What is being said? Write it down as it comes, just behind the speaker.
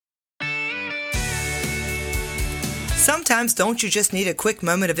Sometimes don't you just need a quick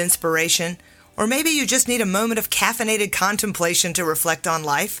moment of inspiration? Or maybe you just need a moment of caffeinated contemplation to reflect on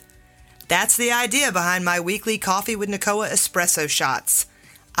life? That's the idea behind my weekly Coffee with Nakoa Espresso shots.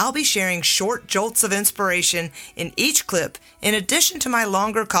 I'll be sharing short jolts of inspiration in each clip in addition to my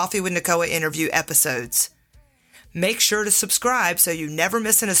longer Coffee with Nakoa interview episodes. Make sure to subscribe so you never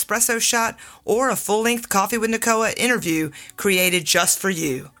miss an espresso shot or a full-length Coffee with Nakoa interview created just for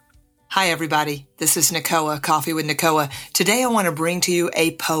you. Hi everybody, this is Nakoa, Coffee with Nakoa. Today I want to bring to you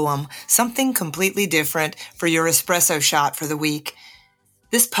a poem, something completely different for your espresso shot for the week.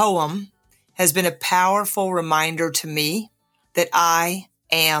 This poem has been a powerful reminder to me that I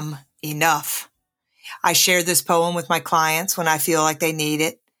am enough. I share this poem with my clients when I feel like they need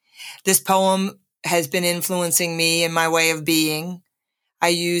it. This poem has been influencing me in my way of being. I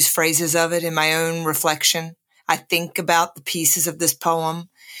use phrases of it in my own reflection. I think about the pieces of this poem.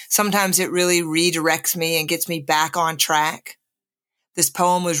 Sometimes it really redirects me and gets me back on track. This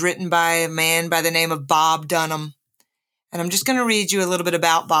poem was written by a man by the name of Bob Dunham. And I'm just going to read you a little bit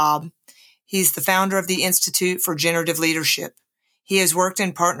about Bob. He's the founder of the Institute for Generative Leadership. He has worked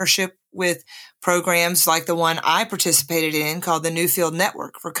in partnership with programs like the one I participated in called the Newfield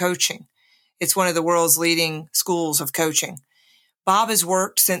Network for Coaching. It's one of the world's leading schools of coaching. Bob has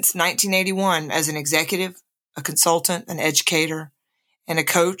worked since 1981 as an executive, a consultant, an educator, and a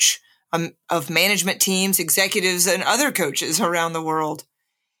coach of management teams, executives, and other coaches around the world.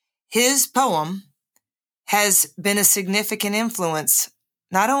 His poem has been a significant influence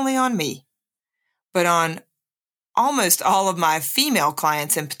not only on me, but on almost all of my female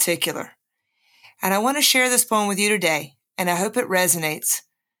clients in particular. And I want to share this poem with you today, and I hope it resonates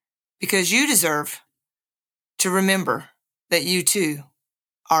because you deserve to remember that you too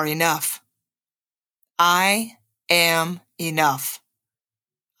are enough. I am enough.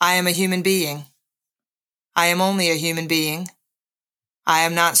 I am a human being. I am only a human being. I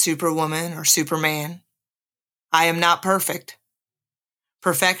am not Superwoman or Superman. I am not perfect.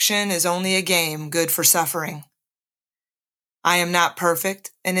 Perfection is only a game good for suffering. I am not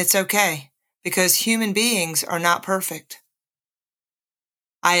perfect, and it's okay, because human beings are not perfect.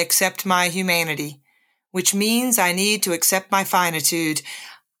 I accept my humanity, which means I need to accept my finitude.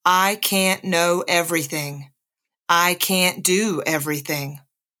 I can't know everything. I can't do everything.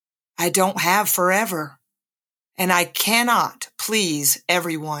 I don't have forever, and I cannot please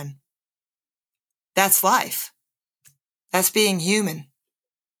everyone. That's life. That's being human.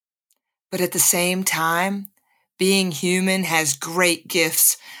 But at the same time, being human has great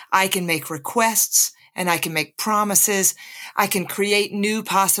gifts. I can make requests and I can make promises. I can create new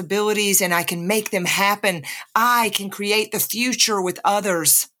possibilities and I can make them happen. I can create the future with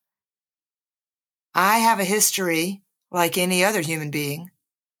others. I have a history like any other human being.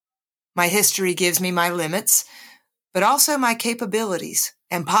 My history gives me my limits, but also my capabilities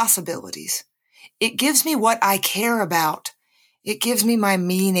and possibilities. It gives me what I care about. It gives me my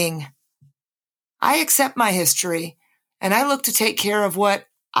meaning. I accept my history, and I look to take care of what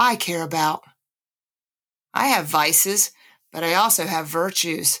I care about. I have vices, but I also have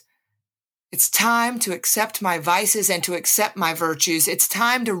virtues. It's time to accept my vices and to accept my virtues. It's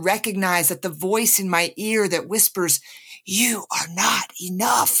time to recognize that the voice in my ear that whispers, "You are not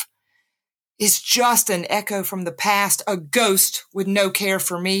enough," is just an echo from the past, a ghost with no care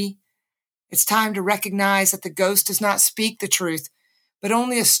for me. It's time to recognize that the ghost does not speak the truth, but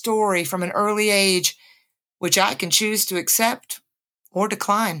only a story from an early age, which I can choose to accept or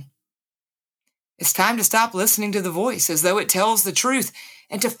decline. It's time to stop listening to the voice as though it tells the truth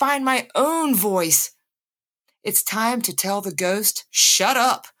and to find my own voice. It's time to tell the ghost, "Shut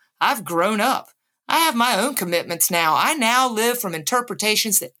up. I've grown up. I have my own commitments now. I now live from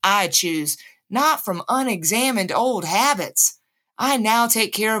interpretations that I choose, not from unexamined old habits. I now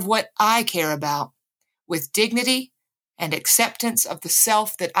take care of what I care about, with dignity and acceptance of the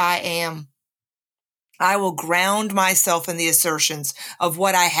self that I am. I will ground myself in the assertions of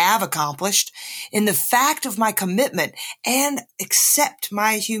what I have accomplished, in the fact of my commitment, and accept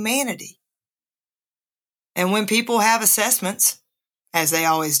my humanity. And when people have assessments, as they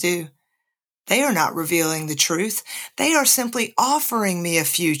always do, they are not revealing the truth. They are simply offering me a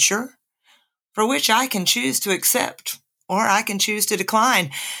future for which I can choose to accept or I can choose to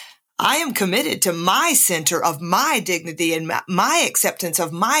decline. I am committed to my center of my dignity and my acceptance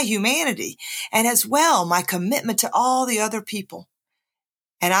of my humanity, and as well my commitment to all the other people.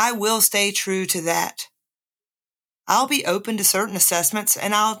 And I will stay true to that. I'll be open to certain assessments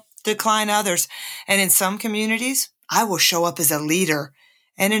and I'll decline others. And in some communities, I will show up as a leader,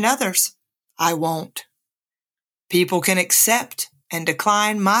 and in others, I won't. People can accept and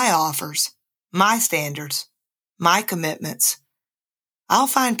decline my offers, my standards, my commitments. I'll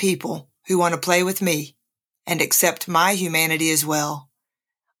find people who want to play with me and accept my humanity as well.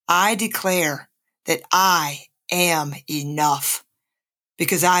 I declare that I am enough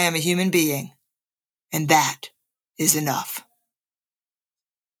because I am a human being, and that is enough.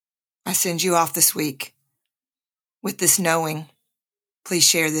 I send you off this week with this knowing. Please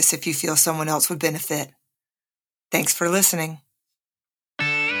share this if you feel someone else would benefit. Thanks for listening.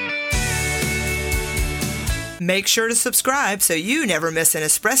 Make sure to subscribe so you never miss an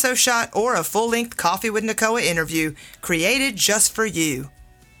espresso shot or a full-length Coffee with Nakoa interview created just for you.